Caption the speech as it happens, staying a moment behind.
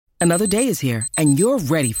Another day is here, and you're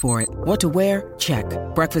ready for it. What to wear? Check.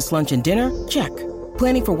 Breakfast, lunch, and dinner? Check.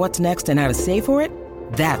 Planning for what's next and how to save for it?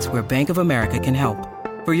 That's where Bank of America can help.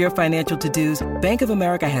 For your financial to-dos, Bank of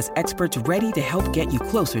America has experts ready to help get you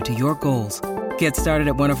closer to your goals. Get started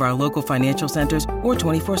at one of our local financial centers or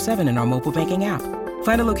 24/7 in our mobile banking app.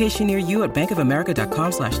 Find a location near you at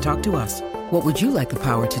bankofamerica.com/talktous. What would you like the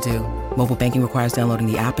power to do? Mobile banking requires downloading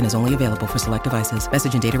the app and is only available for select devices.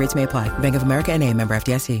 Message and data rates may apply. Bank of America N.A., member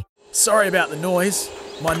FDIC. Sorry about the noise.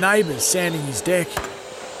 My neighbour's sanding his deck.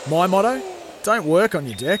 My motto? Don't work on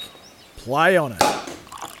your deck. Play on it.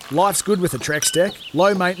 Life's good with a Trex deck.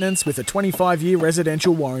 Low maintenance with a 25-year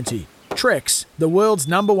residential warranty. Trex, the world's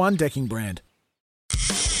 #1 decking brand.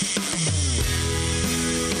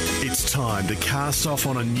 It's time to cast off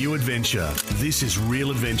on a new adventure. This is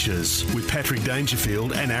Real Adventures with Patrick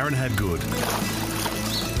Dangerfield and Aaron Habgood.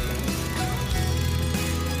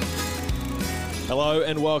 Hello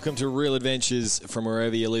and welcome to Real Adventures from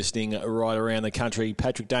wherever you're listening right around the country.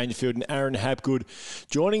 Patrick Dangerfield and Aaron Habgood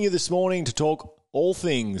joining you this morning to talk all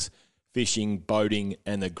things fishing, boating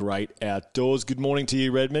and the great outdoors. Good morning to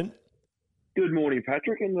you, Redmond. Good morning,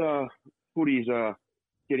 Patrick. And footy's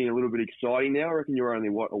getting a little bit exciting now. I reckon you're only,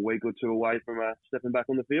 a week or two away from stepping back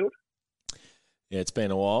on the field? Yeah, it's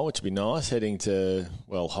been a while, which would be nice. Heading to,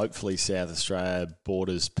 well, hopefully South Australia,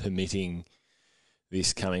 borders permitting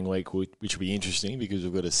this coming week, which will be interesting because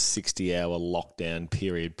we've got a 60-hour lockdown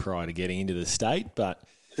period prior to getting into the state. But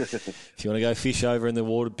if you want to go fish over in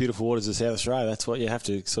the beautiful waters of South Australia, that's what you have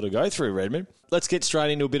to sort of go through, Redmond. Let's get straight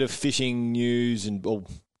into a bit of fishing news and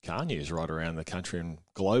car news right around the country and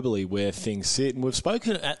globally where things sit. And we've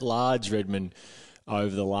spoken at large, Redmond,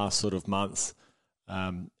 over the last sort of month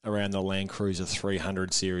around the Land Cruiser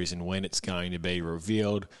 300 series and when it's going to be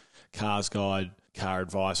revealed. Cars Guide, Car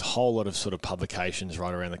Advice, a whole lot of sort of publications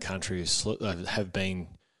right around the country have been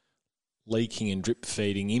leaking and drip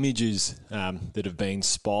feeding images that have been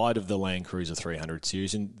spied of the Land Cruiser 300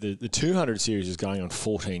 series. And the 200 series is going on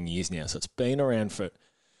 14 years now, so it's been around for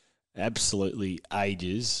absolutely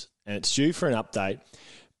ages, and it's due for an update.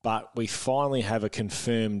 But we finally have a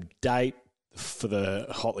confirmed date for the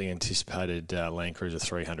hotly anticipated Land Cruiser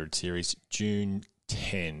 300 series, June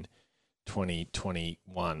 10,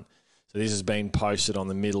 2021. So this has been posted on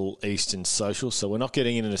the Middle Eastern social. So we're not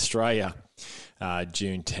getting it in Australia,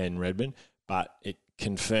 June 10, Redmond, but it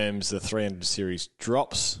confirms the 300 series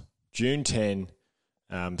drops June 10,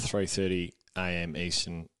 3:30 a.m.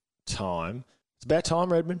 Eastern time. It's about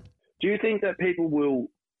time, Redmond. Do you think that people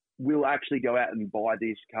will actually go out and buy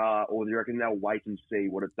this car, or do you reckon they'll wait and see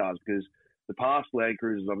what it does? Because the past Land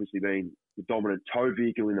Cruiser has obviously been the dominant tow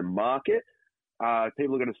vehicle in the market.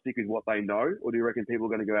 People are going to stick with what they know, or do you reckon people are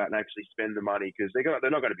going to go out and actually spend the money? Because they're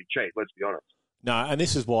not going to be cheap, let's be honest. No, and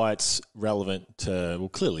this is why it's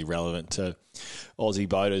clearly relevant to Aussie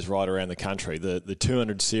boaters right around the country. The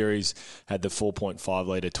 200 series had the 4.5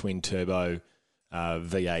 litre twin turbo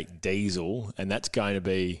V8 diesel, and that's going to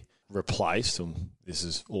be replaced. This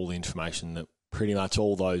is all the information that pretty much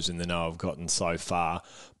all those in the know have gotten so far,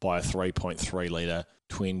 by a 3.3 litre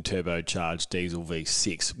twin turbocharged diesel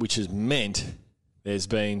V6, which has meant there's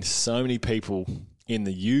been so many people in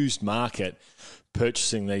the used market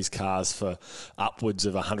purchasing these cars for upwards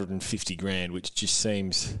of 150 grand, which just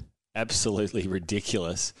seems absolutely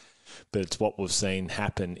ridiculous. But it's what we've seen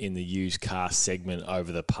happen in the used car segment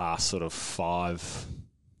over the past sort of 3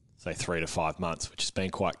 to 5 months, which has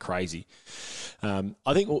been quite crazy.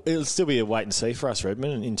 I think it'll still be a wait and see for us,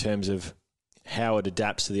 Redmond, in terms of how it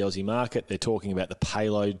adapts to the Aussie market. They're talking about the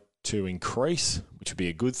payload to increase, which would be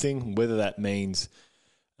a good thing. Whether that means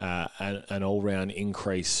an all-round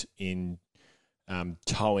increase in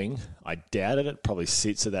towing, I doubt it. It probably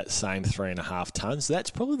sits at that same 3.5 tonnes. So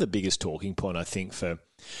that's probably the biggest talking point, I think, for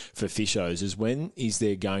fishers, is when is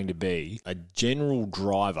there going to be a general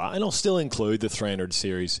driver, and I'll still include the 300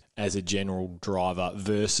 series as a general driver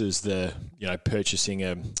versus the, purchasing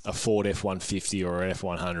a Ford F-150 or an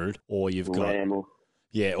F-100, or you've got...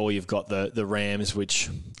 or you've got the Rams, which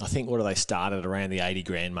I think, they started around the 80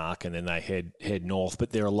 grand mark, and then they head north,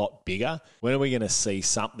 but they're a lot bigger. When are we going to see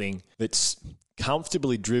something that's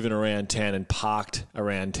comfortably driven around town and parked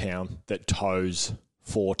around town that tows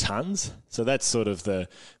 4 tonnes? So that's sort of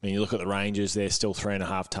you look at the Rangers, they're still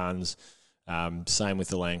 3.5 tonnes. Same with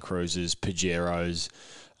the Land Cruisers, Pajeros,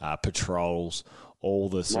 Patrols, all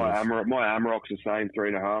the sort of... My Amarok's the same,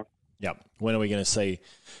 3.5. Yep. When are we going to see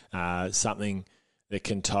something that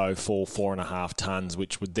can tow 4.5 tonnes,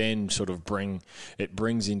 which would then sort of brings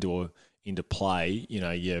into play,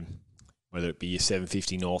 whether it be your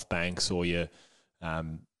 750 North Banks or your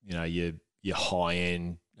high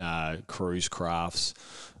end cruise crafts,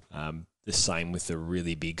 The same with the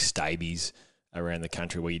really big stabies around the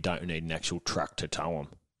country where you don't need an actual truck to tow them.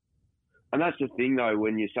 And that's the thing, though,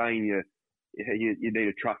 when you're saying you need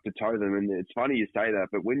a truck to tow them, and it's funny you say that,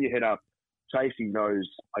 but when you head up chasing those,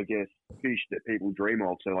 I guess, fish that people dream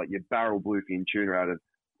of, so like your barrel bluefin tuna out of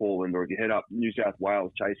Portland, or if you head up New South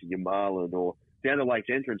Wales chasing your marlin, or down the Lakes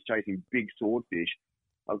Entrance chasing big swordfish,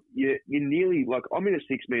 you're nearly, like, I'm in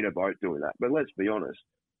a 6-metre boat doing that, but let's be honest,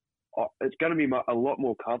 it's going to be a lot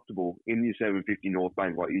more comfortable in your 750 North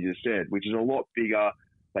Bank, like you just said, which is a lot bigger.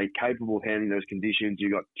 They're capable of handling those conditions.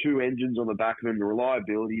 You've got 2 engines on the back of them. The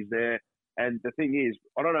reliability is there. And the thing is,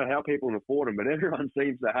 I don't know how people can afford them, but everyone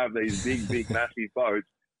seems to have these big, massive boats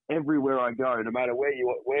everywhere I go, no matter where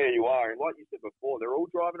you are. And like you said before, they're all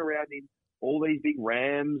driving around in all these big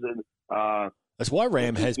Rams. And that's why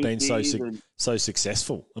Ram has been so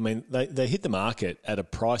successful. I mean, they hit the market at a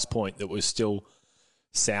price point that was still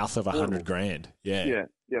south of $100,000. Yeah.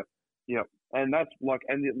 And that's like,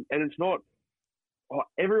 and it's not.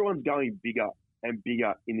 Everyone's going bigger and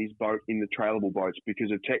bigger in the trailable boats because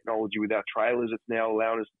of technology with our trailers. It's now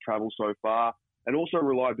allowing us to travel so far, and also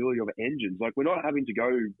reliability of engines. Like, we're not having to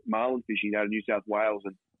go marlin fishing out of New South Wales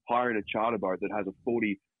and hiring a charter boat that has a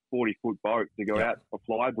 40-foot boat to go out a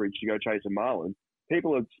fly bridge to go chase a marlin.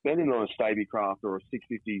 People are spending on a Stavy craft or a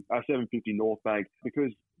 750 North Bank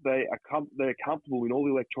because they're comfortable in all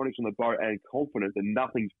the electronics on the boat and confident that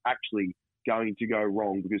nothing's actually going to go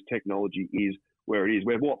wrong because technology is where it is.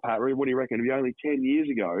 Where what, Pat? What do you reckon? It'd be only 10 years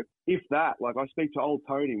ago, if that. Like, I speak to old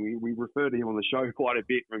Tony. We refer to him on the show quite a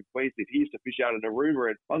bit from Queensland. He used to fish out in Aruba,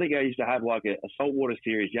 and I think I used to have like a saltwater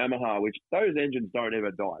series Yamaha, which those engines don't ever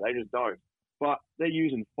die. They just don't. But they're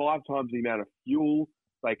using 5 times the amount of fuel.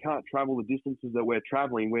 They can't travel the distances that we're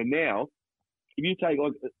traveling. Where now, if you take,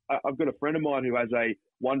 like, I've got a friend of mine who has a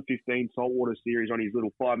 115 saltwater series on his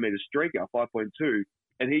little 5-metre streaker, 5.2,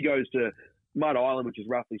 and he goes to Mud Island, which is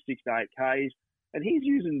roughly 6 to 8 Ks. And he's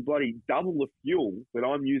using bloody double the fuel that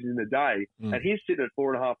I'm using in the day. And he's sitting at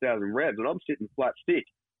 4,500 revs, and I'm sitting flat stick.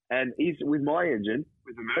 And he's with my engine,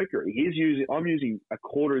 with the Mercury, I'm using a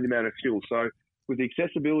quarter of the amount of fuel. So with the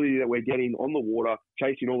accessibility that we're getting on the water,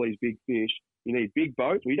 chasing all these big fish, you need big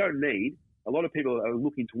boats. We don't need. A lot of people are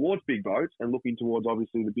looking towards big boats and looking towards,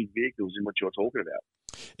 obviously, the big vehicles in what you're talking about.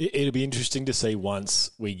 It'll be interesting to see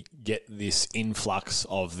once we get this influx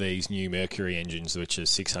of these new Mercury engines, which are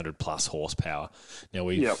 600 plus horsepower. Now,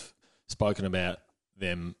 we've spoken about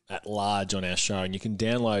them at large on our show, and you can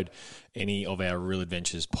download any of our Real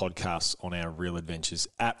Adventures podcasts on our Real Adventures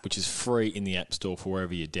app, which is free in the App Store for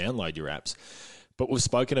wherever you download your apps. But we've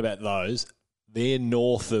spoken about those. They're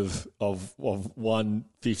north of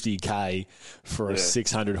 150K for a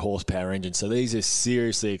 600 horsepower engine. So these are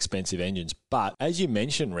seriously expensive engines. But as you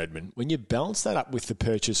mentioned, Redmond, when you balance that up with the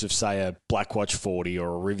purchase of, say, a Blackwatch 40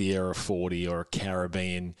 or a Riviera 40 or a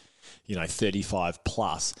Caribbean, 35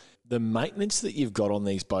 plus, the maintenance that you've got on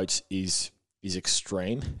these boats is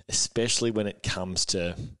extreme, especially when it comes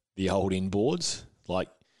to the old inboards. Like,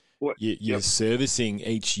 your servicing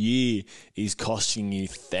each year is costing you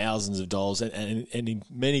thousands of dollars, and in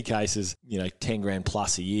many cases, $10,000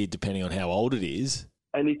 plus a year, depending on how old it is.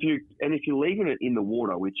 And if you're leaving it in the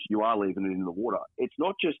water, which you are leaving it in the water, it's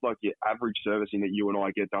not just like your average servicing that you and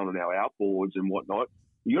I get done on our outboards and whatnot.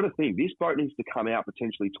 You got to think this boat needs to come out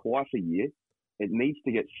potentially twice a year. It needs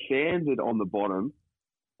to get sanded on the bottom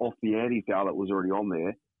off the anti-foul that was already on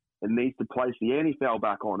there. It needs to place the anti-foul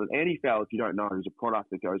back on. An anti-foul, if you don't know, is a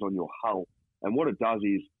product that goes on your hull. And what it does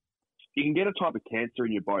is you can get a type of cancer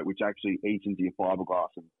in your boat which actually eats into your fiberglass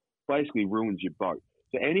and basically ruins your boat.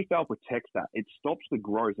 So anti-foul protects that. It stops the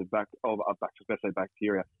growth of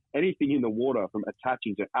bacteria, anything in the water from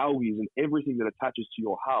attaching to algae and everything that attaches to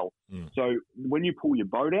your hull. So when you pull your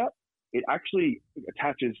boat out, it actually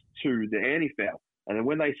attaches to the anti-foul. And then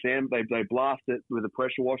when they sand, they blast it with a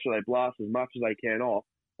pressure washer. They blast as much as they can off.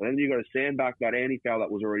 And then you've got to sand back that anti-foul that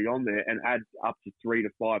was already on there and add up to 3 to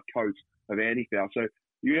 5 coats of anti-foul. So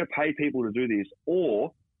you're going to pay people to do this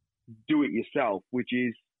or do it yourself, which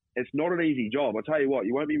is, it's not an easy job. I'll tell you what,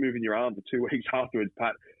 you won't be moving your arm for 2 weeks afterwards,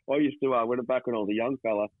 Pat. I used to, when I was a young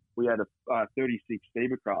fella, we had a 36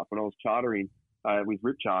 steamer craft when I was chartering with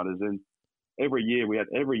Rip Charters. And every year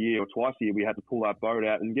or twice a year, we had to pull that boat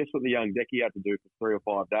out. And guess what the young decky had to do for 3 or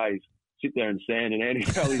 5 days? Sit there and sand an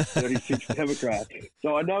anti-foul 36 Democrat.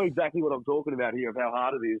 So I know exactly what I'm talking about here of how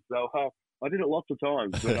hard it is. So I did it lots of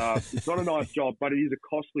times, but it's not a nice job, but it is a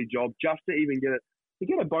costly job just to even get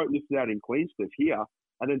a boat lifted out in Queenscliff here,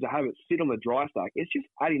 and then to have it sit on the dry stack. It's just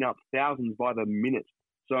adding up thousands by the minute.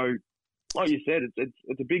 So, like you said,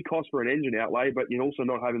 it's a big cost for an engine outlay, but you're also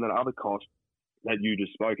not having that other cost that you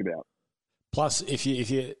just spoke about. Plus, if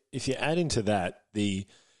you add into that the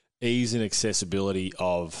ease and accessibility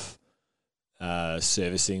of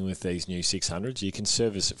servicing with these new 600s, you can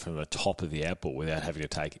service it from the top of the outboard without having to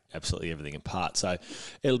take absolutely everything apart. So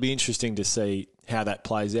it'll be interesting to see how that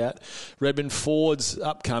plays out. Redmond, Ford's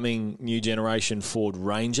upcoming new generation Ford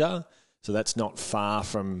Ranger, so that's not far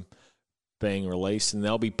from being released, and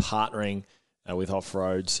they'll be partnering with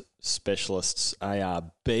Off-Roads specialists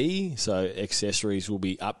ARB, so accessories will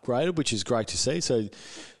be upgraded, which is great to see. So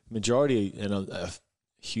majority and a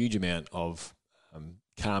huge amount of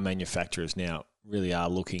car manufacturers now really are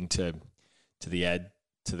looking to add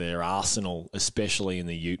to their arsenal, especially in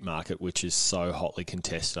the ute market, which is so hotly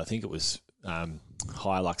contested. I think it was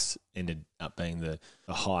Hilux ended up being the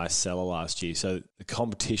highest seller last year. So the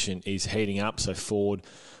competition is heating up. So Ford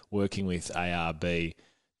working with ARB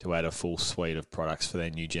to add a full suite of products for their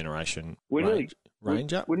new generation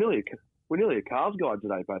Ranger. We're nearly a cars guide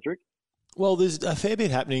today, Patrick. Well, there's a fair bit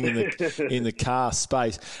happening in the car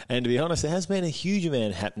space, and to be honest, there has been a huge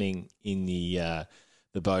amount happening in the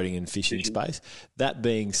boating and fishing space. That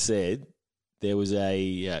being said, there was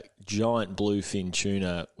a giant bluefin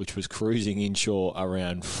tuna which was cruising inshore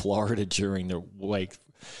around Florida during the week.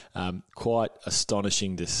 Quite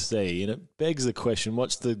astonishing to see, and it begs the question: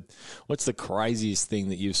 what's the craziest thing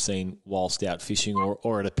that you've seen whilst out fishing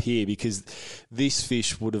or at a pier? Because this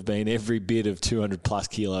fish would have been every bit of 200 plus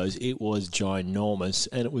kilos. It was ginormous,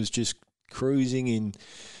 and it was just cruising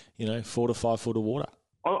in, 4 to 5 foot of water.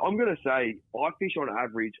 I'm going to say I fish on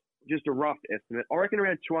average, just a rough estimate, I reckon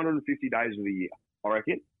around 250 days of the year. I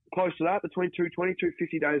reckon close to that, between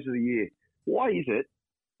 250 days of the year. Why is it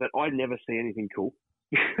that I never see anything cool?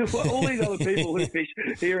 All these other people who fish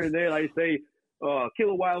here and there, they see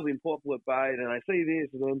killer whales in Poplar Bay, and they see this,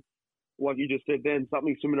 and then, like you just said, then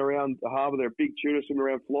something swimming around the harbour, there are big tuna swimming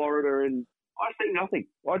around Florida, and I see nothing.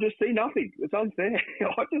 I just see nothing. It's unfair.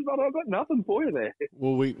 I've got nothing for you there.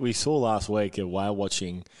 Well, we saw last week a whale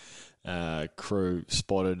watching crew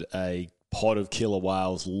spotted a pod of killer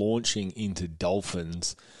whales launching into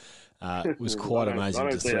dolphins. It was quite amazing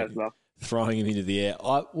to see. Throwing him into the air.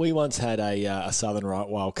 We once had a southern right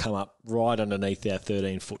whale come up right underneath our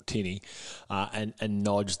 13-foot tinny and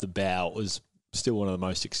nodge the bow. It was still one of the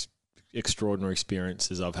most extraordinary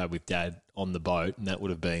experiences I've had with Dad on the boat, and that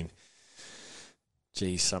would have been,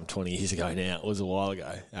 some 20 years ago now. It was a while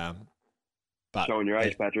ago. But showing your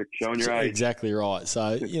age, Patrick. Showing your age. Exactly right.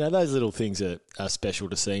 So, those little things are special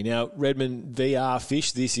to see. Now, Redmond VR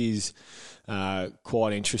Fish, this is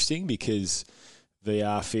quite interesting because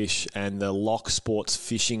VR Fish and the Lock Sports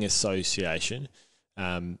Fishing Association,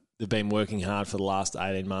 they've been working hard for the last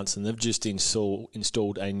 18 months, and they've just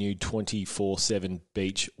installed a new 24/7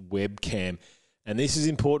 beach webcam. And this is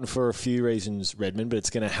important for a few reasons, Redmond, but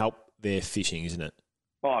it's going to help their fishing, isn't it?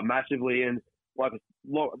 Oh, massively. And like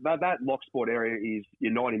that Lock Sport area is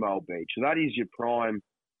your 90 Mile Beach. So that is your prime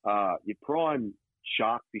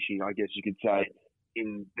shark fishing, I guess you could say.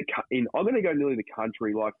 I'm going to go nearly the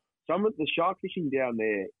country. Like, some of the shark fishing down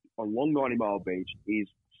there on Long 90 Mile Beach is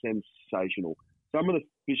sensational. Some of the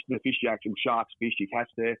fish you actually sharks fish, you catch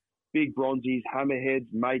there, big bronzies, hammerheads,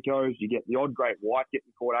 makos, you get the odd great white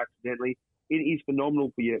getting caught accidentally. It is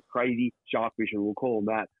phenomenal for your crazy shark fishing, we'll call them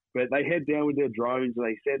that. But they head down with their drones and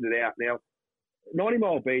they send it out. Now, 90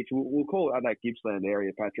 Mile Beach, we'll call it that Gippsland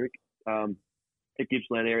area, Patrick. The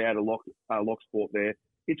Gippsland area out of Lock Sport there.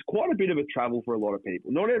 It's quite a bit of a travel for a lot of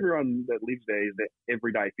people. Not everyone that lives there is the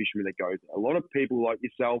everyday fisherman that goes there. A lot of people like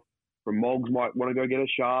yourself from Moggs might want to go get a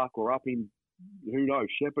shark, or up in, who knows,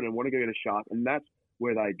 Shepparton want to go get a shark, and that's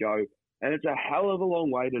where they go. And it's a hell of a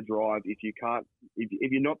long way to drive if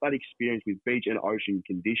you're not that experienced with beach and ocean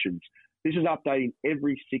conditions. This is updating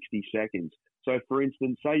every 60 seconds. So, for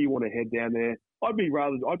instance, say you want to head down there, I'd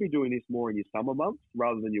be doing this more in your summer months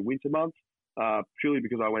rather than your winter months. Purely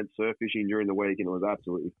because I went surf fishing during the week and it was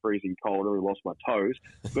absolutely freezing cold. I really lost my toes.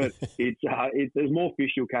 But there's more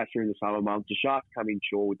fish you'll catch during the summer months. The sharks come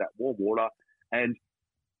inshore with that warm water, and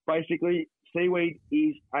basically seaweed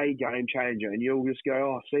is a game changer. And you'll just go,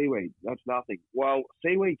 oh, seaweed, that's nothing. Well,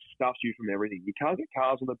 seaweed stuffs you from everything. You can't get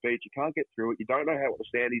cars on the beach. You can't get through it. You don't know what the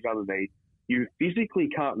sand is underneath. You physically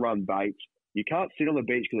can't run baits. You can't sit on the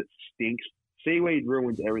beach because it stinks. Seaweed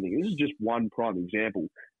ruins everything. This is just one prime example.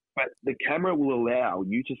 But the camera will allow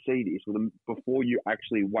you to see this before you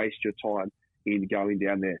actually waste your time in going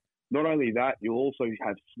down there. Not only that, you'll also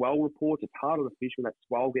have swell reports. It's harder to fish when that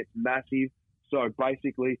swell gets massive. So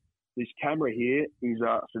basically, this camera here is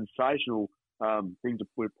a sensational things are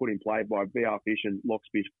put in play by VR Fish and Lock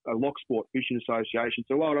Sport Fishing Association.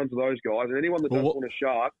 So well done to those guys. And anyone that doesn't want a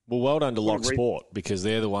shark... Well, well done to Lock Sport, because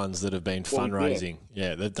they're the ones that have been fundraising.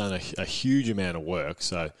 Yeah, they've done a huge amount of work.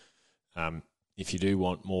 So if you do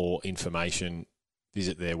want more information,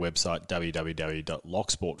 visit their website,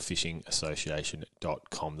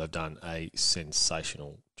 www.locksportfishingassociation.com. They've done a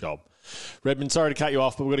sensational job. Redmond, sorry to cut you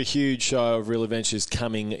off, but we've got a huge show of Real Adventures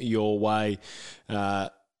coming your way.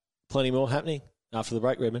 Plenty more happening after the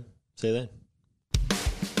break, Redmond. See you then.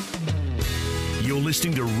 You're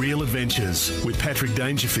listening to Real Adventures with Patrick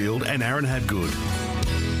Dangerfield and Aaron Habgood.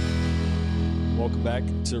 Welcome back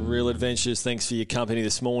to Real Adventures. Thanks for your company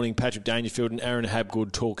this morning. Patrick Dangerfield and Aaron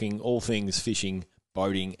Habgood talking all things fishing,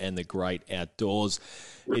 boating and the great outdoors.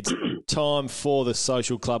 It's time for the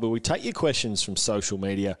Social Club, where we take your questions from social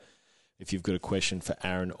media. If you've got a question for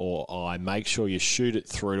Aaron or I, make sure you shoot it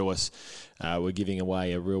through to us. We're giving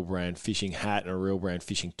away a Real Brand Fishing hat and a Real Brand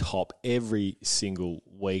Fishing top every single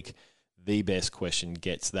week. The best question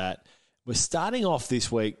gets that. We're starting off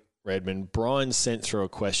this week, Redmond. Brian sent through a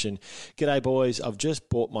question. G'day, boys. I've just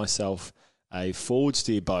bought myself a forward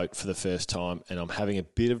steer boat for the first time, and I'm having a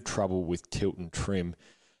bit of trouble with tilt and trim.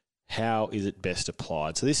 How is it best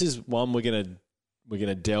applied? So this is one we're gonna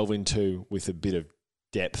delve into with a bit of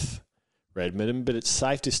depth, Redmond, but it's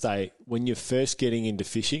safe to say when you're first getting into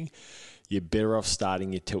fishing, you're better off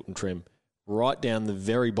starting your tilt and trim right down the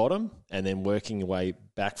very bottom and then working your way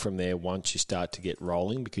back from there once you start to get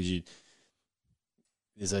rolling, because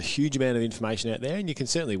there's a huge amount of information out there, and you can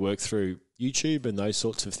certainly work through YouTube and those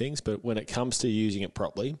sorts of things, but when it comes to using it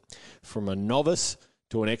properly, from a novice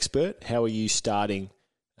to an expert, how are you starting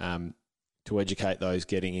to educate those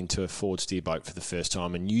getting into a forward steer boat for the first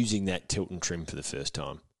time and using that tilt and trim for the first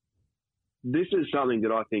time? This is something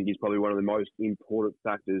that I think is probably one of the most important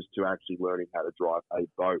factors to actually learning how to drive a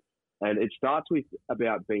boat. And it starts with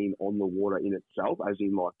about being on the water in itself, as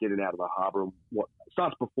in like getting out of the harbour. And what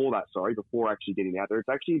starts before actually getting out there. It's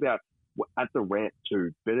actually about at the ramp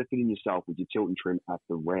too, benefiting yourself with your tilt and trim at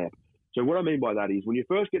the ramp. So what I mean by that is when you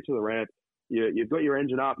first get to the ramp, you've got your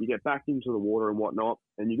engine up, you get back into the water and whatnot,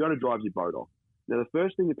 and you're going to drive your boat off. Now, the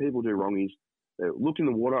first thing that people do wrong is they look in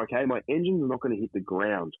the water, okay, my engine's not going to hit the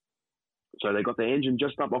ground. So they got the engine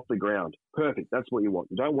just up off the ground. Perfect. That's what you want.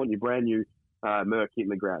 You don't want your brand new Merc hitting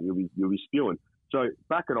the ground. You'll be spewing. So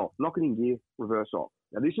back it off. Knock it in gear. Reverse off.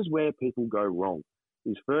 Now this is where people go wrong.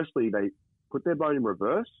 Is firstly they put their boat in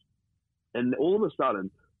reverse, and all of a sudden,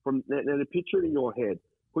 from now the picture in your head,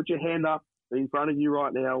 put your hand up in front of you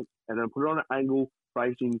right now, and then put it on an angle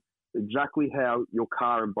facing exactly how your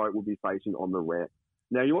car and boat will be facing on the ramp.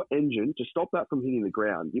 Now, your engine, to stop that from hitting the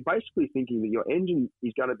ground, you're basically thinking that your engine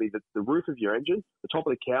is going to be the roof of your engine, the top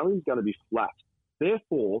of the cowling is going to be flat.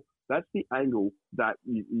 Therefore, that's the angle that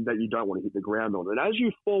you don't want to hit the ground on. And as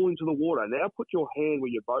you fall into the water, now put your hand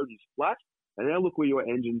where your boat is flat, and now look where your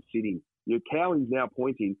engine's sitting. Your cowling's now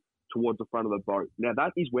pointing towards the front of the boat. Now,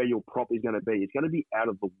 that is where your prop is going to be. It's going to be out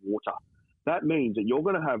of the water. That means that you're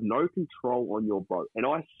going to have no control on your boat. And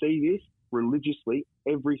I see this religiously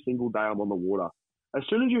every single day I'm on the water. As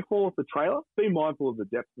soon as you fall off the trailer, be mindful of the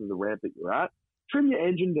depth of the ramp that you're at. Trim your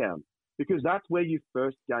engine down, because that's where you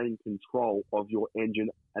first gain control of your engine,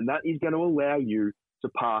 and that is going to allow you to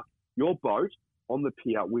park your boat on the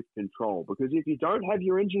pier with control. Because if you don't have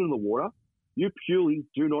your engine in the water, you purely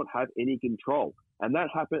do not have any control. And that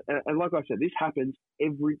happens, and like I said, this happens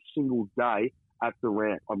every single day at the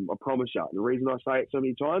ramp. I promise you. And the reason I say it so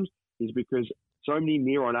many times is because so many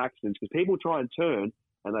near-on accidents, because people try and turn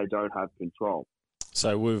and they don't have control.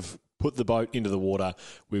 So we've put the boat into the water,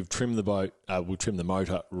 we've trimmed the boat, we've trimmed the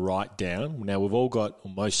motor right down. Now we've all got,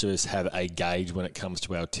 or most of us have a gauge when it comes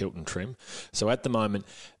to our tilt and trim. So at the moment,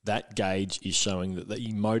 that gauge is showing that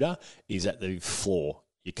the motor is at the floor.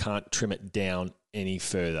 You can't trim it down any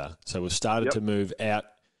further. So we've started to move out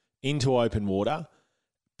into open water,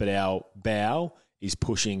 but our bow is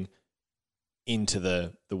pushing into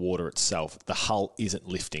the water itself. The hull isn't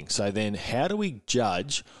lifting. So then how do we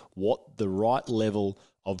judge what the right level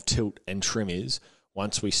of tilt and trim is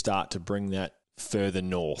once we start to bring that further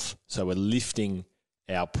north? So we're lifting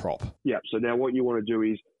our prop. Yeah, so now what you want to do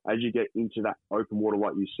is, as you get into that open water,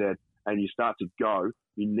 like you said, and you start to go,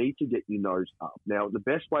 you need to get your nose up. Now, the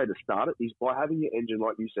best way to start it is by having your engine,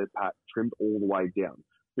 like you said, Pat, trimmed all the way down.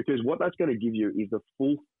 Because what that's going to give you is the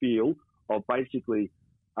full feel of basically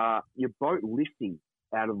your boat lifting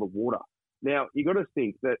out of the water. Now, you got to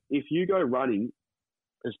think that if you go running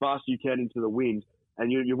as fast as you can into the wind,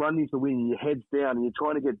 and you're running into the wind and your head's down and you're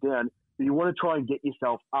trying to get down, then you want to try and get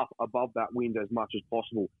yourself up above that wind as much as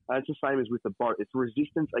possible. And it's the same as with the boat. It's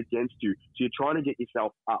resistance against you. So you're trying to get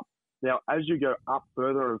yourself up. Now, as you go up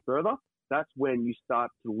further and further, that's when you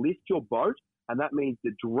start to lift your boat, and that means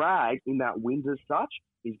the drag in that wind as such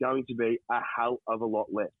is going to be a hell of a lot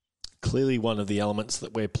less. Clearly one of the elements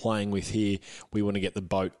that we're playing with here, we want to get the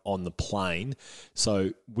boat on the plane.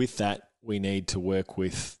 So with that, we need to work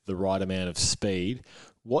with the right amount of speed.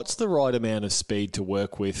 What's the right amount of speed to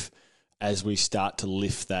work with as we start to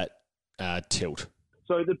lift that tilt?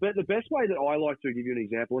 So the best way that I like to give you an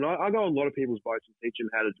example, and I go on a lot of people's boats and teach them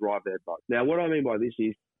how to drive their boat. Now, what I mean by this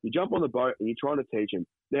is you jump on the boat and you're trying to teach them.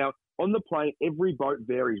 Now, on the plane, every boat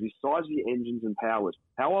varies with size of your engines and powers.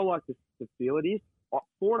 How I like to feel it is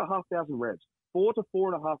 4,500 revs. 4,000 to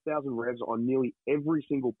 4,500 revs on nearly every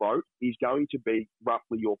single boat is going to be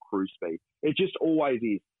roughly your cruise speed. It just always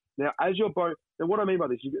is. Now, as your boat, and what I mean by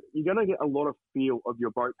this, you're going to get a lot of feel of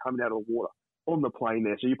your boat coming out of the water on the plane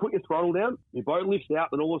there. So you put your throttle down, your boat lifts out,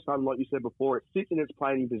 and all of a sudden, like you said before, it sits in its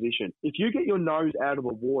planing position. If you get your nose out of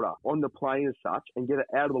the water on the plane as such and get it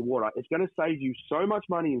out of the water, it's going to save you so much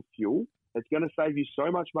money in fuel. It's going to save you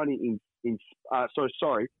so much money it's going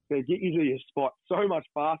to get you to your spot so much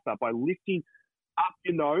faster by lifting up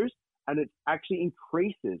your nose, and it actually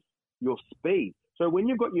increases your speed. So when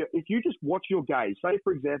you've got if you just watch your gauge, say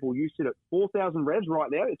for example, you sit at 4,000 revs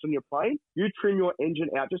right now, it's on your plane, you trim your engine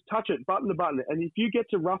out, just touch it, button to button. And if you get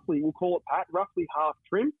to roughly, we'll call it Pat, roughly half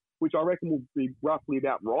trim, which I reckon will be roughly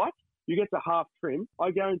about right, you get to half trim,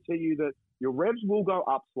 I guarantee you that your revs will go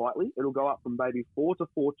up slightly. It'll go up from maybe 4 to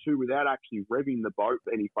 4.2 without actually revving the boat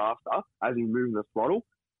any faster as in moving the throttle.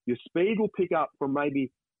 Your speed will pick up from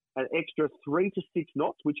maybe an extra 3 to 6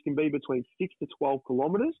 knots, which can be between 6 to 12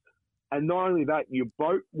 kilometres. And not only that, your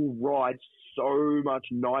boat will ride so much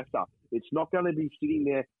nicer. It's not going to be sitting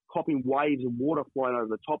there copping waves and water flying over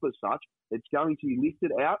the top as such. It's going to be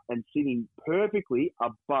lifted out and sitting perfectly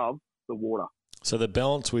above the water. So the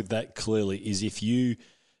balance with that clearly is if you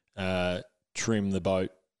trim the boat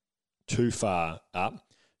too far up,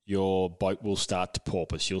 your boat will start to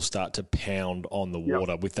porpoise. You'll start to pound on the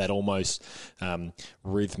water with that almost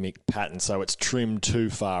rhythmic pattern. So it's trimmed too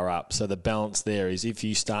far up. So the balance there is if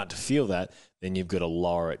you start to feel that, then you've got to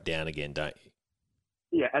lower it down again, don't you?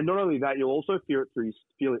 Yeah, and not only that, you'll also feel it through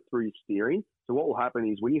your steering. So what will happen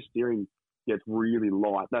is when your steering gets really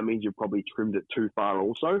light, that means you've probably trimmed it too far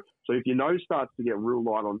also. So if your nose starts to get real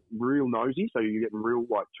light on, real nosy, so you're getting real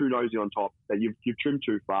like too nosy on top, that you've trimmed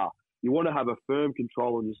too far. You want to have a firm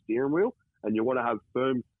control on your steering wheel, and you want to have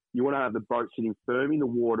the boat sitting firm in the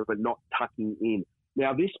water but not tucking in.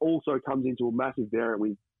 Now, this also comes into a massive variant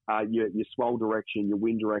with your swell direction, your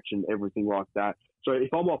wind direction, everything like that. So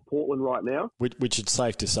if I'm off Portland right now... Which it's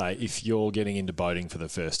safe to say, if you're getting into boating for the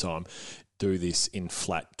first time, do this in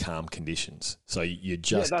flat, calm conditions. So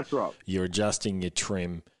that's right. You're adjusting your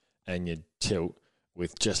trim and your tilt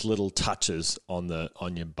with just little touches on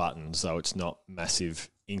your buttons, so it's not massive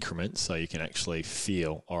increments, so you can actually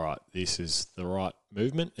feel, all right, this is the right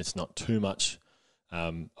movement. It's not too much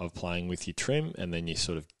of playing with your trim, and then you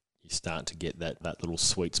start to get that little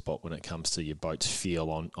sweet spot when it comes to your boat's feel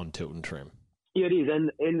on tilt and trim. Yeah, it is.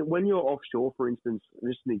 And when you're offshore, for instance,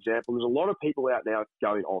 just an example, there's a lot of people out now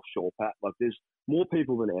going offshore, Pat. Like there's more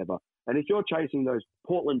people than ever. And if you're chasing those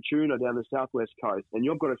Portland tuna down the southwest coast and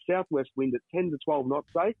you've got a southwest wind at 10 to 12 knots,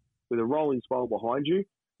 say, with a rolling swell behind you,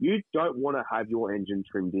 you don't want to have your engine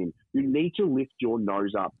trimmed in. You need to lift your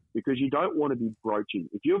nose up because you don't want to be broaching.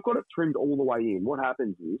 If you've got it trimmed all the way in, what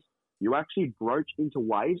happens is you actually broach into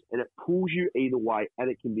waves and it pulls you either way, and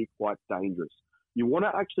it can be quite dangerous. You want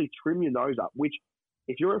to actually trim your nose up, which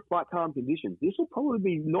if you're in flat, calm conditions, this will probably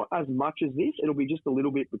be not as much as this. It'll be just a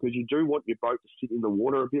little bit because you do want your boat to sit in the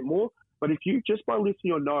water a bit more. But if you, just by lifting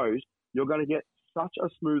your nose, you're going to get such a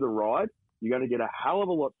smoother ride. You're going to get a hell of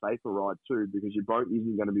a lot safer ride too because your boat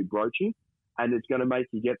isn't going to be broaching, and it's going to make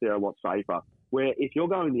you get there a lot safer. Where if you're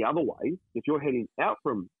going the other way, if you're heading out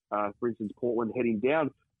from, for instance, Portland, heading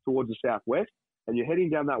down towards the southwest, and you're heading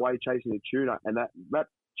down that way chasing a tuna, and that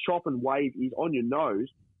chop and wave is on your nose,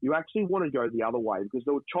 you actually want to go the other way because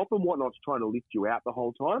the chop and whatnot's trying to lift you out the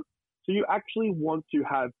whole time. So you actually want to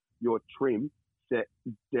have your trim set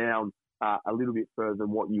down a little bit further than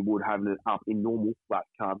what you would have it up in normal flat,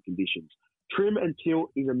 calm conditions. Trim and tilt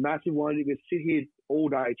is a massive one. You can sit here all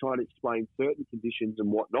day trying to explain certain conditions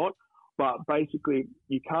and whatnot, but basically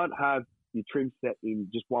you can't have your trim set in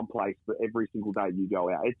just one place for every single day you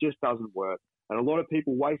go out. It just doesn't work. And a lot of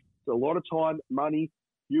people waste a lot of time, money,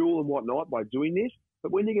 fuel and whatnot by doing this.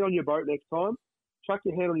 But when you get on your boat next time, chuck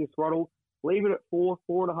your hand on your throttle, leave it at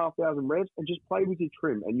 4,500 revs and just play with your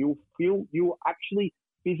trim, and you'll actually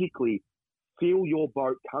physically feel your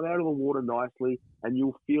boat come out of the water nicely, and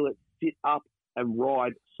you'll feel it sit up and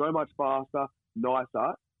ride so much faster,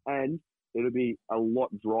 nicer, and it'll be a lot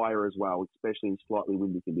drier as well, especially in slightly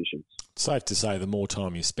windy conditions. Safe to say the more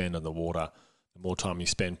time you spend on the water, the more time you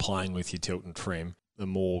spend playing with your tilt and trim, the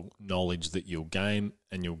more knowledge that you'll gain,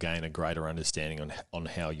 and you'll gain a greater understanding on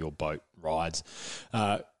how your boat rides.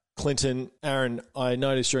 Clinton, Aaron, I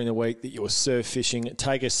noticed during the week that you were surf fishing.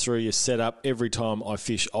 Take us through your setup. Every time I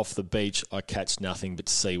fish off the beach, I catch nothing but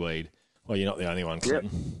seaweed. Well, you're not the only one,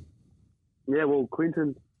 Clinton. Yeah, well,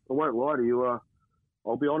 Clinton, I won't lie to you.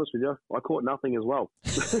 I'll be honest with you. I caught nothing as well.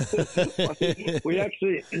 I think we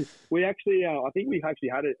actually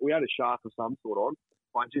had a shark of some sort on.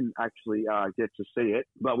 I didn't actually get to see it,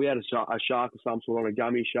 but we had a shark of some sort on, a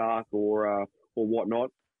gummy shark or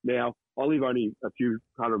whatnot. Now, I live only a few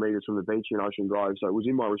hundred metres from the beach in Ocean Grove, so it was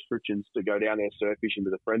in my restrictions to go down there surf fishing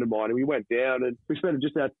with a friend of mine. And we went down and we spent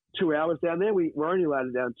just about 2 hours down there. We were only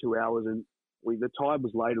allowed down 2 hours, and the tide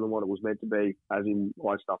was later than what it was meant to be, as in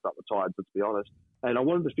I stuffed up the tide, but to be honest. And I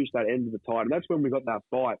wanted to fish that end of the tide, and that's when we got that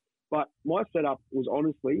bite. But my setup was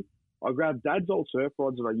honestly, I grabbed Dad's old surf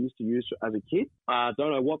rods that I used to use as a kid. I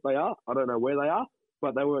don't know what they are. I don't know where they are,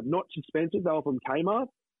 but they were not expensive. They were from Kmart.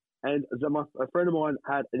 And a friend of mine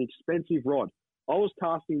had an expensive rod. I was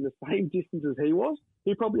casting the same distance as he was.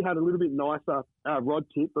 He probably had a little bit nicer rod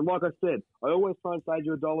tip. But like I said, I always try and save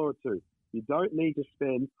you $1 or $2. You don't need to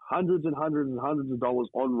spend hundreds and hundreds and hundreds of dollars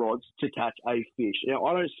on rods to catch a fish. Now,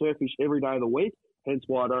 I don't surf fish every day of the week, hence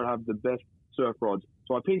why I don't have the best surf rods.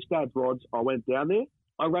 So I pinched Dad's rods. I went down there.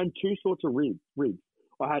 I ran two sorts of rigs.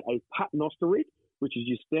 I had a paternoster rig, which is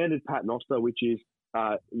your standard paternoster, which is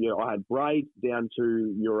I had braid down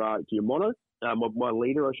to your mono, my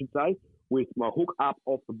leader, I should say, with my hook up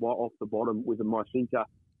off the bottom with my sinker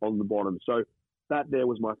on the bottom. So that there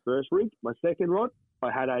was my first rig. My second rod, I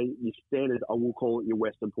had your standard, I will call it your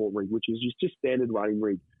Western Port rig, which is just standard running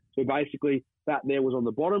rig. So basically that there was on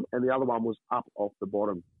the bottom and the other one was up off the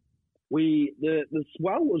bottom. The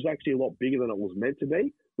swell was actually a lot bigger than it was meant to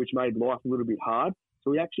be, which made life a little bit hard.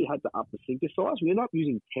 So we actually had to up the sinker size. We ended up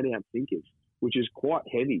using 10-ounce sinkers, which is quite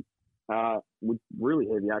heavy, really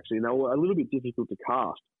heavy actually. And they were a little bit difficult to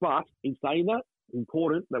cast. But in saying that, it's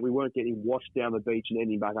important that we weren't getting washed down the beach and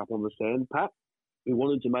ending back up on the sand pat. We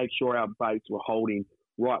wanted to make sure our baits were holding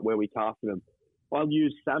right where we casted them. I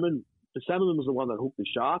used salmon. The salmon was the one that hooked the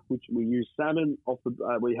shark, which we used salmon off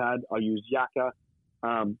I used yakka,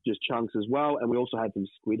 just chunks as well, and we also had some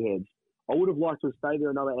squid heads. I would have liked to stay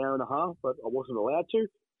there another hour and a half, but I wasn't allowed to.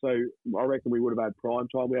 So I reckon we would have had prime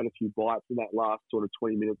time. We had a few bites in that last sort of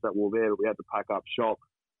 20 minutes that we were there, but we had to pack up shop.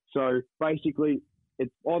 So basically, the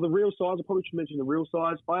real size, I probably should mention the real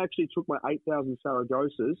size. I actually took my 8,000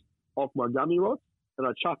 Saragosas off my gummy rods and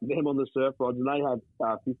I chucked them on the surf rods, and they had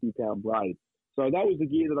 50-pound braid. So that was the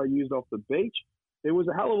gear that I used off the beach. It was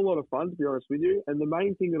a hell of a lot of fun, to be honest with you. And the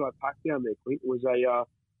main thing that I packed down there, Clint, was a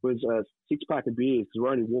 6-pack of beers, because we're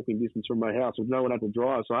only walking distance from my house with no one had to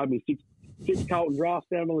drive. So I had me six Carlton drafts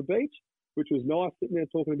down on the beach, which was nice, sitting there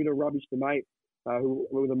talking a bit of rubbish to mate, who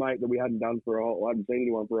was a mate that we hadn't done I hadn't seen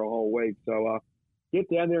anyone for a whole week. So get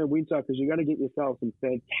down there in winter, because you're going to get yourself some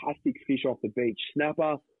fantastic fish off the beach.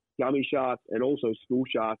 Snapper, gummy sharks, and also school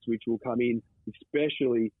sharks, which will come in,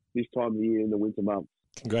 especially this time of the year in the winter months.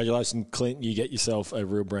 Congratulations, Clint. You get yourself a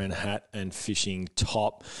Real Brand hat and fishing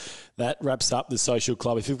top. That wraps up the social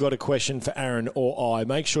club. If you've got a question for Aaron or I,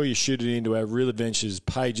 make sure you shoot it into our Real Adventures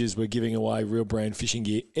pages. We're giving away Real Brand fishing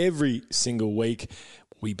gear every single week.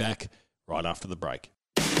 We'll be back right after the break.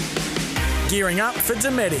 Gearing up for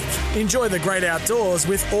Dometic. Enjoy the great outdoors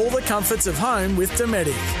with all the comforts of home with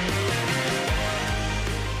Dometic.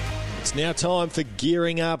 It's now time for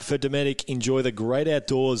Gearing Up for Dometic. Enjoy the great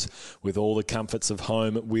outdoors with all the comforts of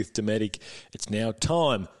home with Dometic. It's now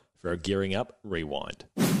time for a Gearing Up Rewind.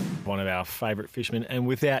 One of our favourite fishermen, and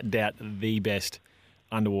without doubt the best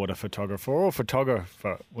underwater photographer or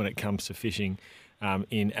photographer when it comes to fishing,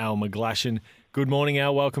 in Al McGlashan. Good morning,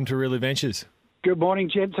 Al. Welcome to Real Adventures. Good morning,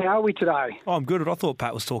 gents. How are we today? Oh, I'm good. I thought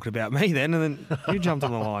Pat was talking about me then, and then you jumped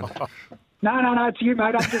on the line. No, it's you,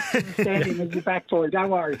 mate. I'm just standing as your back boy. Don't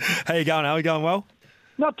worry. How you going, Al? You going well?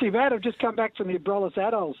 Not too bad. I've just come back from the Abrolhos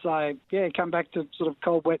Atolls. So, yeah, come back to sort of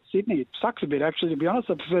cold, wet Sydney. It sucks a bit, actually, to be honest.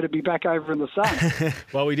 I prefer to be back over in the sun.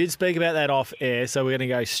 Well, we did speak about that off air, so we're going to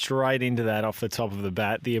go straight into that off the top of the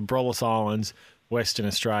bat. The Abrolhos Islands, Western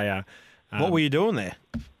Australia. What were you doing there?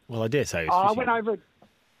 Well, I dare say it was fishing. I went over...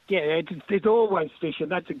 Yeah, it's always fishing.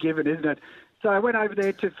 That's a given, isn't it? So I went over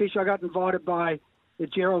there to fish. I got invited by the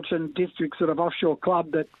Geraldton District sort of offshore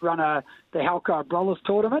club that run the Halco Abrolhos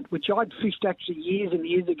tournament, which I'd fished actually years and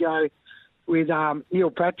years ago with Neil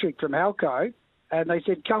Patrick from Halco. And they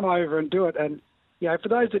said, come over and do it. And for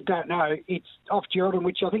those that don't know, it's off Geraldton,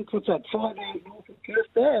 which I think what's that, 5 hours north of Perth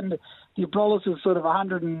there, and the Abrolhos is sort of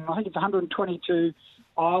 122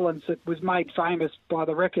 islands that was made famous by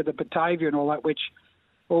the wreck of the Batavia and all that, which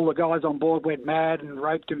all the guys on board went mad and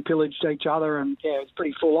raped and pillaged each other, and it's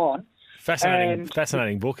pretty full on.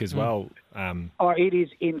 Fascinating book as well. It is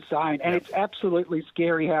insane, and it's absolutely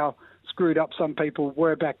scary how screwed up some people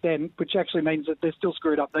were back then, which actually means that they're still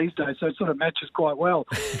screwed up these days. So it sort of matches quite well.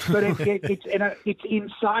 But it's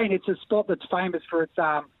insane. It's a spot that's famous for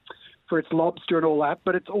its lobster and all that,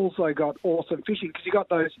 but it's also got awesome fishing because you got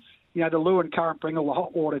those. The Lewin Current bring all the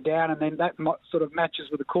hot water down, and then that sort of matches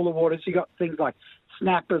with the cooler waters. You got things like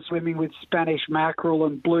snapper swimming with Spanish mackerel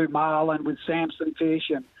and blue marlin with Samson fish,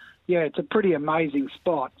 and it's a pretty amazing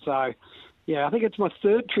spot. So, I think it's my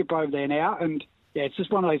third trip over there now, and it's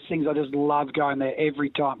just one of those things I just love going there every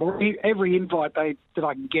time. Or every invite that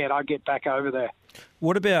I can get, I get back over there.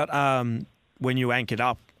 What about when you anchored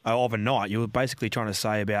up overnight? You were basically trying to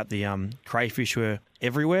say about the crayfish were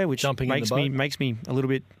everywhere, which makes me a little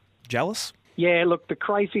bit jealous. Yeah, look, the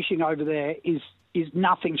crayfishing over there is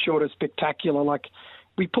nothing short of spectacular. Like,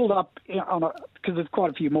 we pulled up because there's quite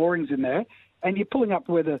a few moorings in there, and you're pulling up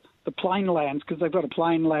where the plane lands, because they've got a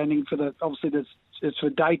plane landing it's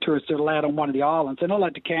for day tourists that are allowed on one of the islands. They're not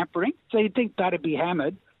allowed to campering, so you'd think that'd be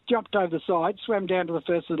hammered. Jumped over the side, swam down to the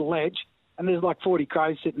first little ledge, and there's like 40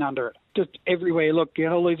 crows sitting under it. Just everywhere you look,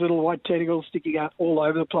 all these little white tentacles sticking out all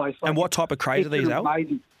over the place. And what type of crays are these, Al?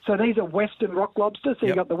 Amazing. So these are Western rock lobsters. So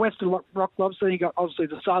you've got the Western rock lobster, then you've got obviously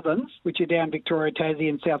the Southerns, which are down Victoria, Tassie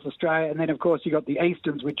and South Australia. And then, of course, you've got the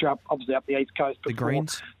Easterns, which are obviously up the East Coast. The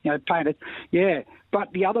greens? Painted. Yeah.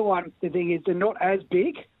 But the other one, the thing is, they're not as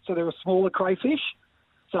big, so they're a smaller crayfish.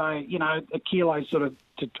 So, a kilo sort of,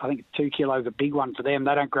 I think 2 kilos is a big one for them.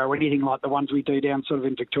 They don't grow anything like the ones we do down sort of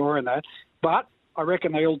in Victoria and that. But I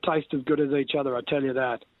reckon they all taste as good as each other, I tell you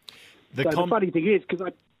that. The funny thing is, because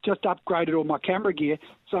I just upgraded all my camera gear,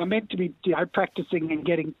 so I'm meant to be practicing and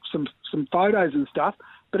getting some photos and stuff,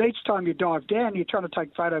 but each time you dive down, you're trying to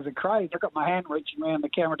take photos of crays. I've got my hand reaching around the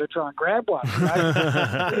camera to try and grab one.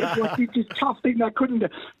 It's like this tough thing I couldn't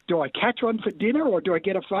do I catch one for dinner or do I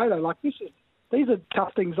get a photo? Like, these are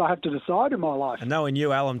tough things I have to decide in my life. And knowing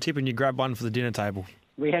you, Al, I'm tipping you grab one for the dinner table.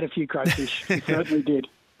 We had a few crayfish. We certainly did.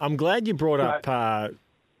 I'm glad you brought up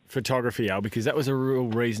photography, Al, because that was a real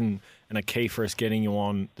reason and a key for us getting you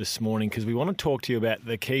on this morning, because we want to talk to you about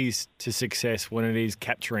the keys to success when it is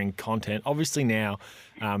capturing content. Obviously now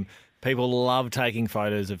people love taking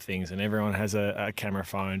photos of things and everyone has a camera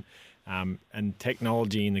phone, and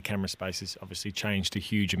technology in the camera space has obviously changed a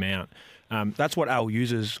huge amount. That's what Al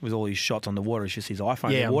uses with all his shots on the water. It's just his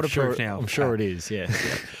iPhone. Yeah, waterproof now. I'm sure it is, yes.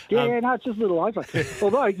 No, it's just a little iPhone.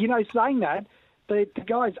 Although, saying that, the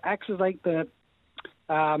guys actually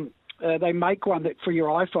they make one that for your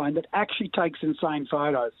iPhone that actually takes insane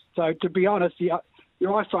photos. So to be honest, your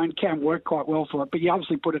iPhone can work quite well for it, but you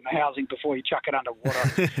obviously put it in housing before you chuck it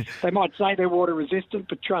underwater. They might say they're water resistant,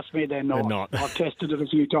 but trust me, they're not. They're not. I've tested it a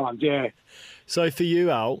few times, yeah. So for you,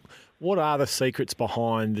 Al, what are the secrets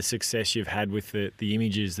behind the success you've had with the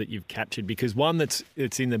images that you've captured? Because one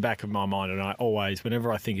it's in the back of my mind, and I always,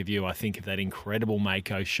 whenever I think of you, I think of that incredible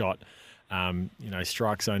Mako shot.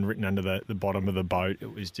 Strike zone written under the bottom of the boat.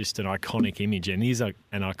 It was just an iconic image, and is an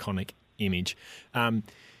iconic image.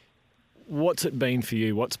 What's it been for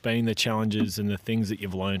you? What's been the challenges and the things that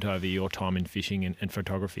you've learned over your time in fishing and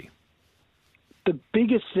photography? The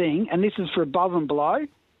biggest thing, and this is for above and below,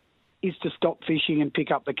 is to stop fishing and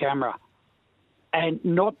pick up the camera. And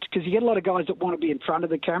not, because you get a lot of guys that want to be in front of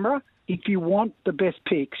the camera. If you want the best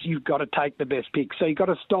pics, you've got to take the best pics. So you've got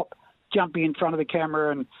to stop jumping in front of the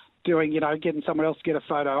camera and doing, getting someone else to get a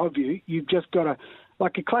photo of you. You've just got to,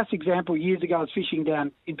 like a classic example, years ago I was fishing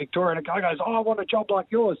down in Victoria and a guy goes, I want a job like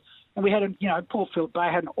yours. And we had, Paul Phillip Bay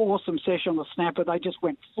had an awesome session on the snapper. They just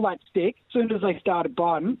went flat stick. As soon as they started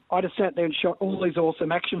biting, I just sat there and shot all these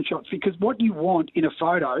awesome action shots, because what you want in a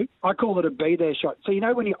photo, I call it a be there shot. So,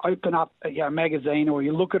 when you open up a magazine or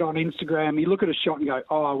you look at it on Instagram, you look at a shot and go,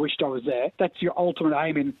 oh, I wished I was there. That's your ultimate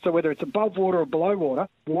aim. And so whether it's above water or below water,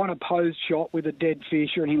 you want a pose shot with a dead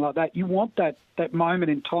fish or anything like that. You want that moment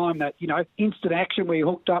in time, that, instant action where you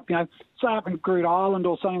hooked up, say up in Groot Island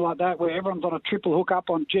or something like that, where everyone's on a triple hookup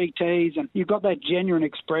on GTs and you've got that genuine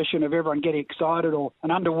expression of everyone getting excited, or an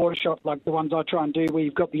underwater shot like the ones I try and do where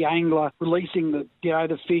you've got the angler releasing the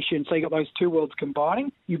fish, and so you've got those two worlds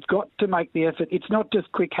combining. You've got to make the effort. It's not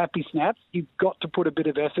just quick, happy snaps. You've got to put a bit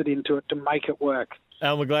of effort into it to make it work.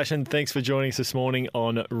 Al McGlashan, thanks for joining us this morning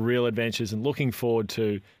on Real Adventures, and looking forward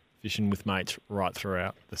to fishing with mates right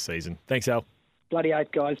throughout the season. Thanks, Al. Bloody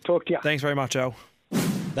oath, guys. Talk to you. Thanks very much, Al.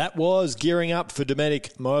 That was Gearing Up for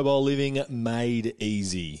Dometic Mobile Living Made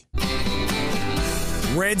Easy.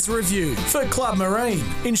 Reds Review for Club Marine.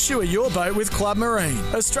 Insure your boat with Club Marine,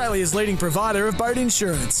 Australia's leading provider of boat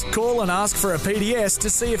insurance. Call and ask for a PDS to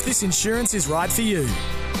see if this insurance is right for you.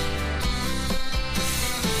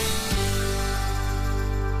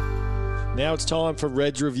 Now it's time for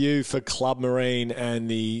Reds Review for Club Marine, and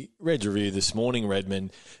the Reds Review this morning,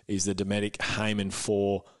 Redmond, is the Dometic Hayman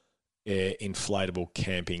 4 Air inflatable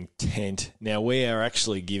camping tent. Now, we are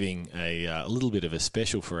actually giving a little bit of a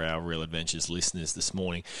special for our Real Adventures listeners this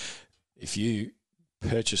morning. If you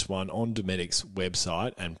purchase one on Dometic's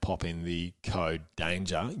website and pop in the code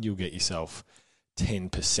DANGER, you'll get yourself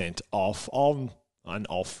 10%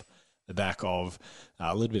 off the back of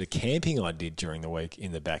a little bit of camping I did during the week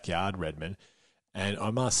in the backyard, Redmond. And I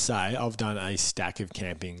must say, I've done a stack of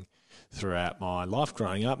camping throughout my life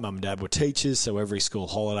growing up. Mum and Dad were teachers, so every school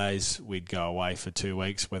holidays we'd go away for 2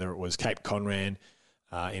 weeks, whether it was Cape Conran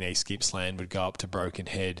in East Gippsland, we'd go up to Broken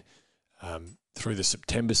Head through the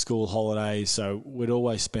September school holidays. So we'd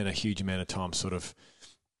always spend a huge amount of time sort of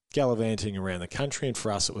gallivanting around the country, and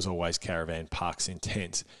for us it was always caravan parks in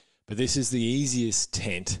tents. But this is the easiest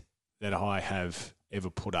tent that I have ever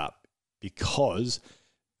put up because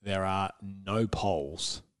there are no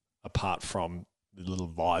poles apart from the little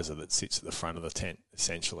visor that sits at the front of the tent,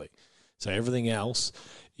 essentially. So everything else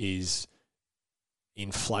is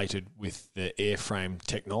inflated with the airframe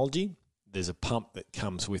technology. There's a pump that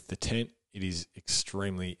comes with the tent. It is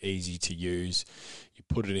extremely easy to use. You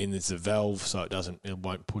put it in, there's a valve so it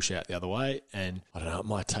won't push out the other way. And I don't know, it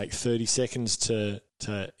might take 30 seconds to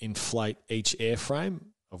inflate each airframe,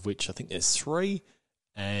 of which I think there's 3,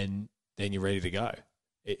 and then you're ready to go.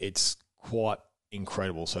 It's quite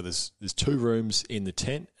incredible. So there's 2 rooms in the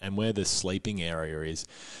tent, and where the sleeping area is,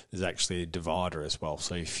 there's actually a divider as well.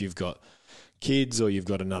 So if you've got kids or you've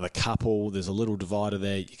got another couple, there's a little divider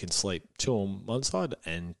there. You can sleep 2 on one side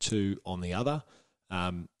and 2 on the other.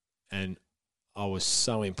 And I was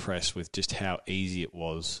so impressed with just how easy it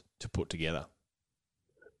was to put together.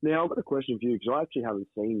 Now, I've got a question for you because I actually haven't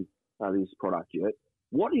seen this product yet.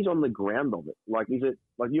 What is on the ground of it? Like, is it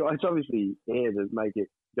like it's obviously air to make it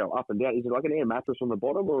go up and down? Is it like an air mattress on the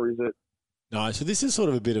bottom, or is it? No, so this is sort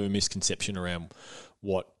of a bit of a misconception around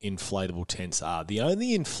what inflatable tents are. The only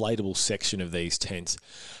inflatable section of these tents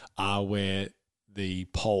are where the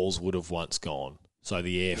poles would have once gone. So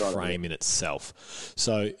the air frame in itself.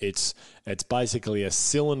 So it's basically a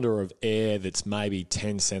cylinder of air that's maybe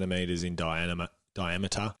 10 centimetres in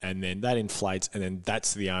diameter, and then that inflates, and then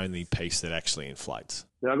that's the only piece that actually inflates.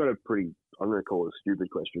 Now, I've got I'm going to call it a stupid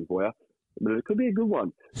question for you, but it could be a good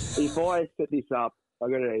one. If I set this up, I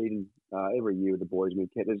go to Eden every year with the boys.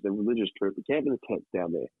 There's a religious trip. We camp in the tent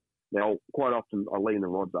down there. Now, quite often I lean the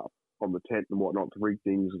rods up on the tent and whatnot to rig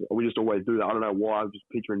things. We just always do that. I don't know why. I'm just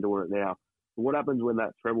picturing doing it now. But what happens when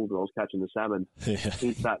that treble that I was catching the salmon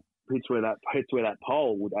hits where that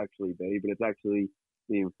pole would actually be, but it's actually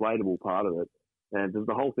the inflatable part of it? And does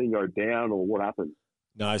the whole thing go down, or what happens?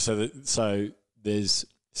 No, so there's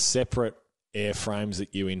separate airframes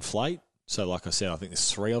that you inflate. So like I said, I think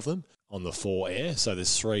there's 3 of them on the 4 air. So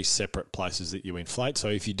there's 3 separate places that you inflate. So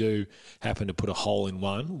if you do happen to put a hole in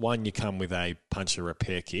one, you come with a puncture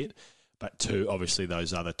repair kit. But 2, obviously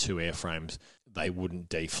those other 2 airframes, they wouldn't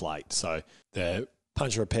deflate. So the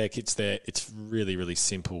puncture repair kit's there. It's really, really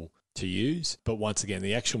simple to use. But once again,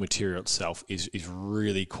 the actual material itself is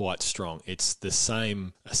really quite strong. It's the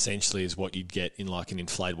same essentially as what you'd get in like an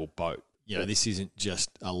inflatable boat. You know, this isn't just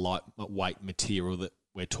a lightweight material that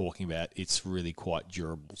we're talking about. It's really quite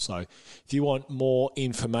durable. So if you want more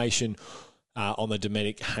information on the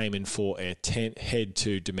Dometic Hayman 4 Air tent, head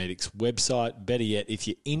to Dometic's website. Better yet, if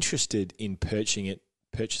you're interested in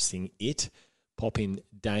purchasing it, pop in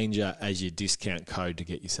DANGER as your discount code to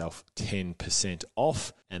get yourself 10%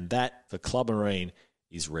 off. And that, for Club Marine,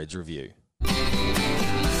 is Reds Review.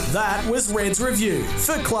 That was Reds Review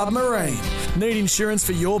for Club Marine. Need insurance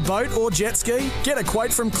for your boat or jet ski? Get a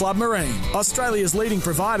quote from Club Marine, Australia's leading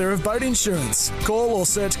provider of boat insurance. Call or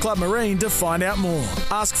search Club Marine to find out more.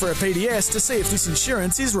 Ask for a PDS to see if this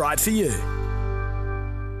insurance is right for you.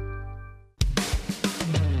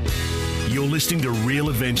 You're listening to Real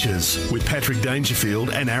Adventures with Patrick Dangerfield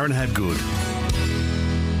and Aaron Habgood.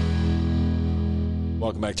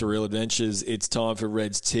 Welcome back to Real Adventures. It's time for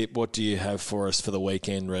Red's Tip. What do you have for us for the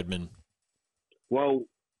weekend, Redmond? Well,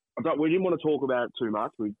 we didn't want to talk about it too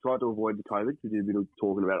much. We tried to avoid the COVID. We did a bit of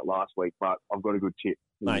talking about it last week, but I've got a good tip.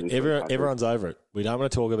 Mate, everyone's over it. We don't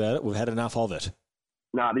want to talk about it. We've had enough of it.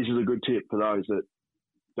 No, this is a good tip for those that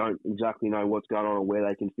don't exactly know what's going on or where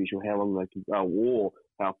they can fish or how long they can go or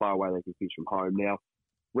how far away they can fish from home. Now,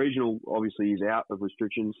 Regional obviously is out of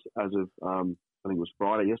restrictions as of, I think it was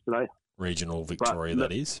Friday yesterday. Regional Victoria,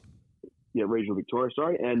 that is. Yeah, Regional Victoria,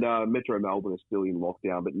 sorry. And Metro Melbourne is still in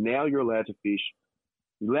lockdown. But now you're allowed to fish.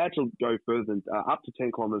 You're allowed to go further than up to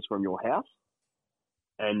 10 kilometres from your house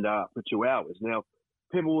and for 2 hours. Now,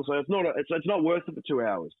 people will say, it's not worth it for 2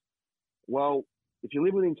 hours. Well, if you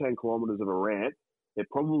live within 10 kilometres of a ramp, it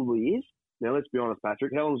probably is. Now, let's be honest,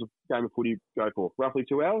 Patrick. How long does a game of footy go for? Roughly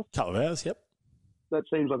 2 hours? Couple of hours, yep. That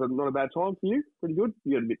seems like not a bad time for you. Pretty good.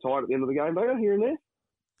 You get a bit tired at the end of the game, don't you, here and there?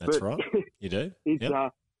 That's right. You do.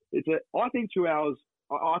 I think 2 hours,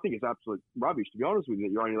 I think it's absolute rubbish, to be honest with you,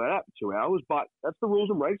 that you're only allowed out for 2 hours, but that's the rules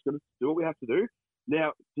and regs. Got to do what we have to do.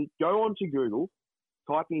 Now, to go on to Google,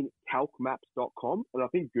 type in calcmaps.com, and I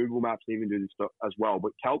think Google Maps even do this as well,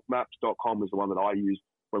 but calcmaps.com is the one that I used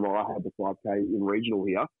when I had the 5K in regional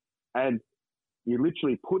here, and you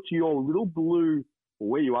literally put your little blue,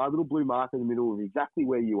 where you are, little blue mark in the middle of exactly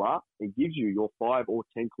where you are. It gives you your 5 or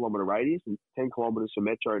 10 kilometre radius and 10 kilometres for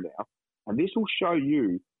Metro now. And this will show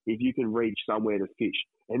you if you can reach somewhere to fish.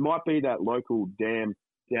 It might be that local dam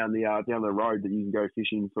down the road that you can go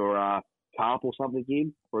fishing for carp or something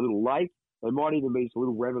in, or a little lake. It might even be a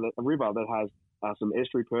little river that has some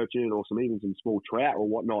estuary perch in it, or even some small trout or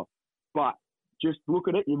whatnot. But just look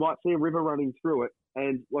at it. You might see a river running through it.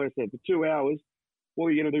 And like I said, for 2 hours, what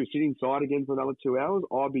are you going to do? Sit inside again for another 2 hours?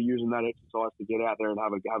 I'd be using that exercise to get out there and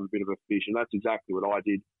have a bit of a fish. And that's exactly what I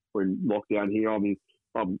did when lockdown here. I mean,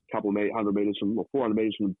 I'm a couple of 100 metres from, or 400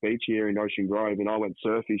 metres from the beach here in Ocean Grove, and I went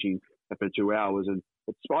surf fishing for 2 hours. And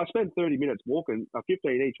I spent 30 minutes walking,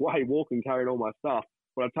 15 each way, walking, carrying all my stuff.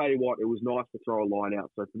 But I tell you what, it was nice to throw a line out.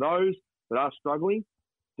 So for those that are struggling,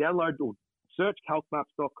 download or search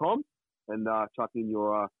calcmaps.com and chuck in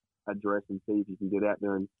your address and see if you can get out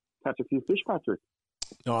there and catch a few fish, Patrick.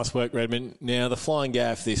 Nice work, Redmond. Now, the Flying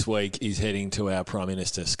Gaff this week is heading to our Prime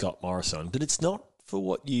Minister, Scott Morrison, but it's not for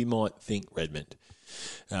what you might think, Redmond.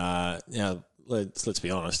 Now, let's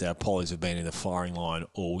be honest, our pollies have been in the firing line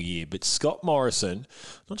all year, but Scott Morrison,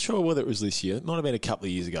 not sure whether it was this year, it might have been a couple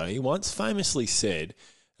of years ago, he once famously said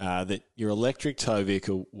that your electric tow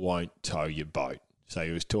vehicle won't tow your boat. So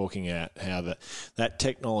he was talking about how that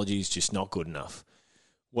technology is just not good enough.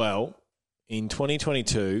 Well, in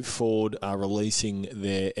 2022, Ford are releasing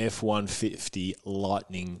their F-150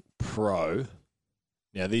 Lightning Pro.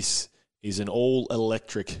 Now, this is an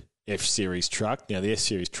all-electric F-Series truck. Now, the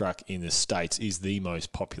F-Series truck in the States is the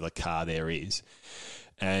most popular car there is.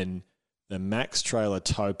 And the Max Trailer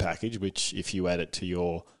tow package, which if you add it to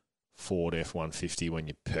your Ford F-150 when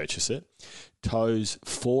you purchase it, tows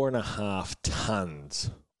 4.5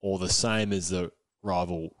 tonnes, or the same as the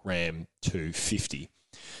rival Ram 250.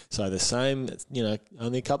 So the same,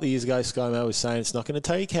 only a couple of years ago, ScoMo was saying it's not going to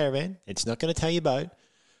tow your caravan, it's not going to tow your boat.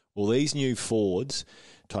 Well, these new Fords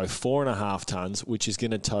tow 4.5 tonnes, which is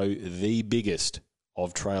going to tow the biggest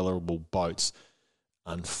of trailerable boats.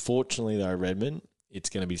 Unfortunately, though, Redmond, it's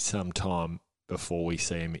going to be some time before we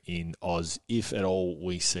see them in Oz, if at all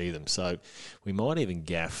we see them. So we might even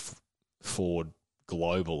gaff Ford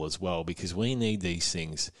Global as well, because we need these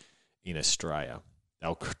things in Australia.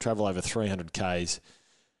 They'll travel over 300 Ks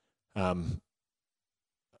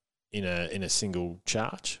in a single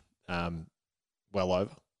charge, well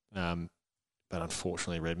over. But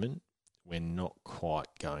unfortunately, Redmond, we're not quite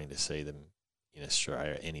going to see them in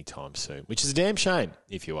Australia anytime soon, which is a damn shame,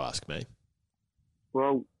 if you ask me.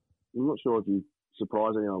 Well, I'm not sure if you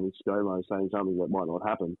surprise anyone with ScoMo saying something that might not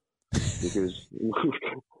happen, because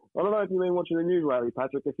I don't know if you've been watching the news lately,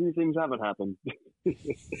 Patrick. A few things haven't happened.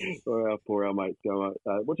 Poor our mate ScoMo.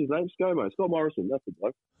 What's his name? ScoMo. Scott Morrison. That's the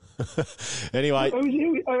bloke. Anyway. Who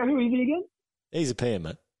is he again? He's a PM,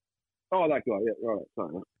 mate. Oh, that guy. Yeah, right.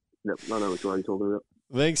 Sorry. Yep, I know which one you're talking about.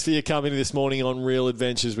 Thanks for your company this morning on Real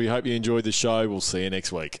Adventures. We hope you enjoyed the show. We'll see you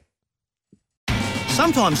next week.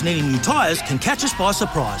 Sometimes needing new tyres can catch us by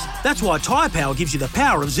surprise. That's why Tyre Power gives you the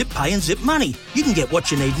power of zip pay and zip money. You can get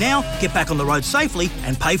what you need now, get back on the road safely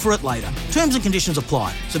and pay for it later. Terms and conditions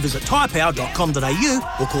apply. So visit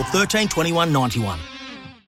tyrepower.com.au or call 13 21 91.